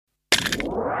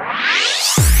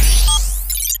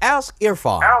Ask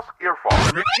Irfan. Ask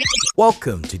Irfan.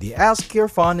 Welcome to the Ask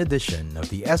Irfan edition of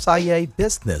the SIA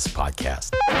Business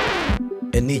Podcast.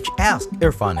 In each Ask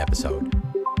Irfan episode,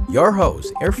 your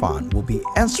host Irfan will be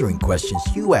answering questions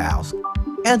you ask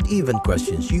and even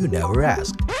questions you never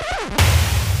asked.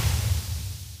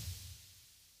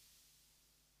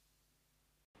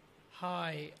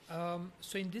 Hi.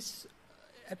 So in this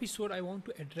episode, I want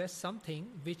to address something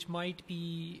which might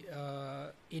be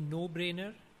a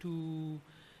no-brainer to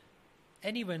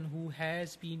anyone who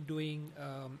has been doing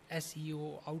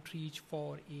SEO outreach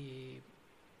for a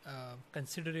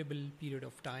considerable period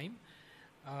of time.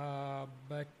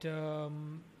 But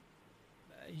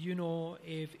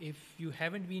if you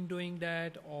haven't been doing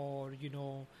that, or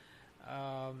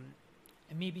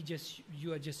maybe just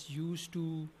you are just used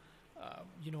to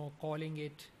calling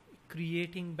it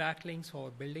creating backlinks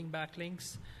or building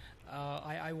backlinks,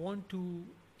 I want to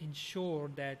ensure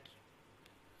that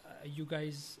you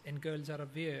guys and girls are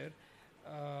aware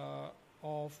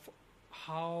of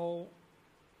how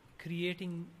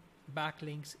creating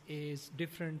backlinks is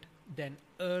different than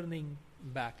earning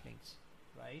backlinks,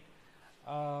 right?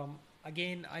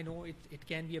 Again, I know it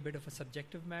can be a bit of a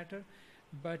subjective matter,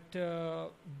 but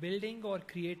building or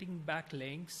creating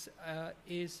backlinks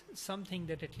is something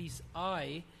that at least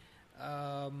I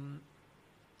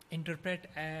interpret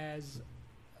as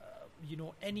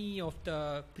any of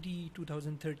the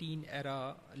pre-2013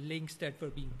 era links that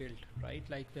were being built, right?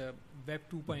 Like the Web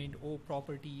 2.0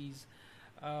 properties,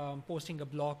 posting a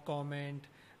blog comment,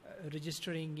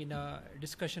 registering in a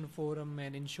discussion forum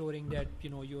and ensuring that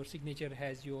your signature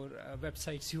has your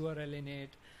website's URL in it,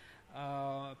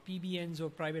 PBNs or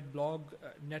private blog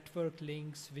network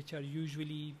links, which are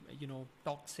usually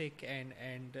toxic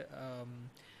and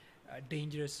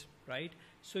dangerous, right?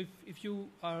 So if you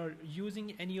are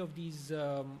using any of these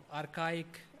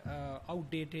archaic,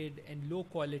 outdated and low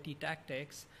quality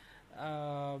tactics,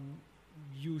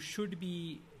 you should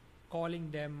be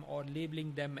calling them or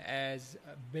labeling them as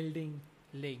building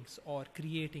links or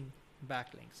creating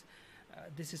backlinks.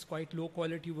 This is quite low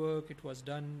quality work. It was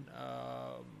done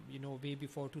way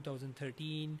before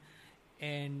 2013,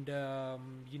 and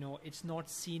it's not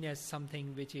seen as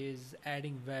something which is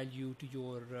adding value to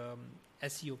your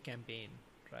SEO campaign,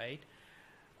 right?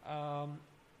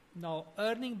 Now,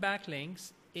 earning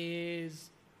backlinks is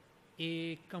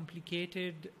a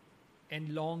complicated and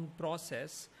long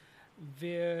process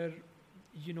where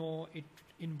it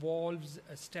involves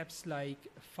steps like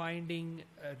finding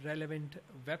relevant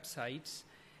websites.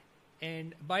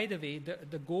 And by the way,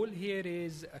 the goal here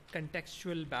is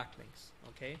contextual backlinks.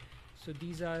 Okay, so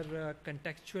these are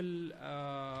contextual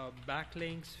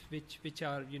backlinks which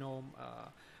are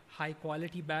high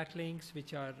quality backlinks,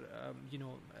 which are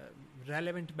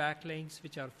relevant backlinks,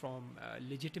 which are from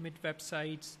legitimate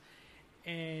websites.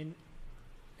 And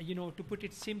to put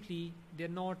it simply, they're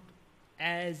not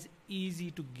as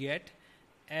easy to get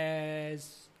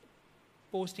as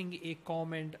posting a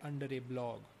comment under a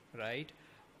blog, right?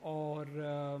 Or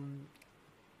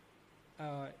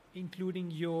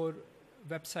including your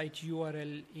website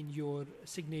URL in your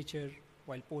signature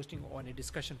while posting on a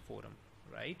discussion forum,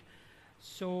 right?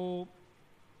 So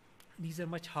these are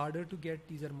much harder to get.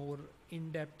 These are more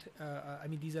in-depth.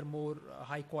 These are more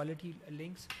high quality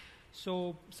links.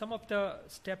 So some of the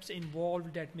steps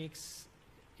involved that makes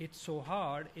it so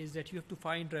hard is that you have to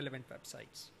find relevant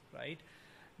websites, right?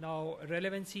 Now,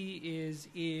 relevancy is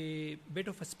a bit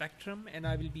of a spectrum, and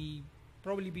I will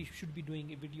should be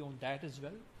doing a video on that as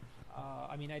well.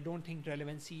 I don't think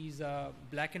relevancy is a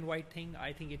black and white thing.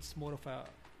 I think it's more of a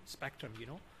spectrum,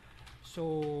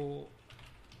 So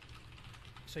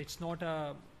it's not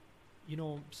a,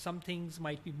 some things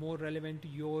might be more relevant to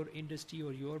your industry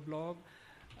or your blog.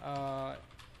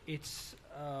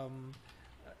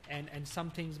 And some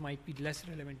things might be less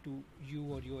relevant to you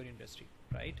or your industry,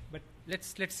 right? But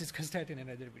let's discuss that in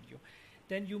another video.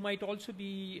 Then you might also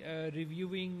be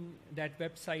reviewing that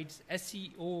website's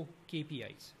SEO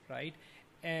KPIs, right?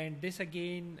 And this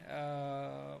again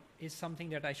is something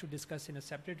that I should discuss in a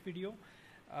separate video.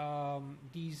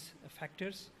 These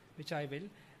factors, which I will,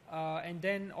 and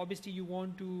then obviously you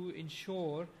want to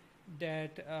ensure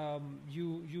that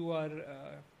you are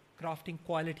crafting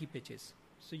quality pitches.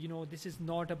 So this is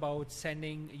not about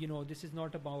sending. This is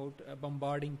not about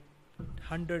bombarding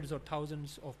hundreds or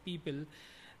thousands of people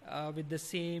with the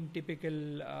same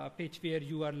typical pitch where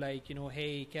you are like,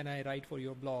 hey, can I write for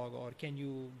your blog, or can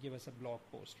you give us a blog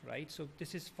post, right? So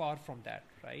this is far from that,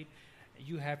 right?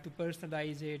 You have to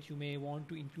personalize it. You may want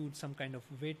to include some kind of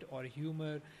wit or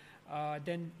humor.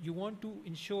 Then you want to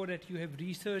ensure that you have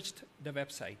researched the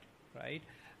website, right?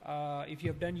 If you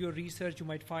have done your research, you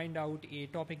might find out a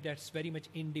topic that's very much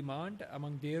in demand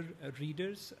among their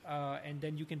readers, and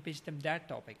then you can pitch them that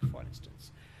topic, for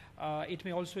instance. It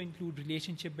may also include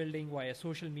relationship building via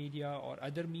social media or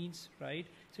other means, right?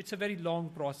 So it's a very long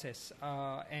process,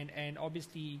 and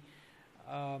obviously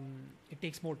it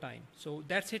takes more time. So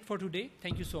that's it for today.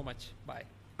 Thank you so much. Bye.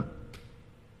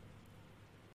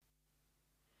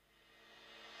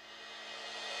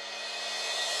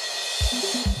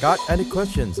 Got any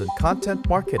questions on content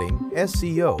marketing,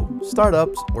 SEO,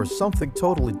 startups, or something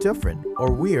totally different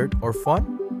or weird or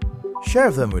fun? Share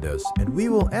them with us and we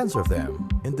will answer them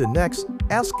in the next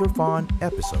Ask Irfan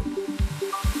episode.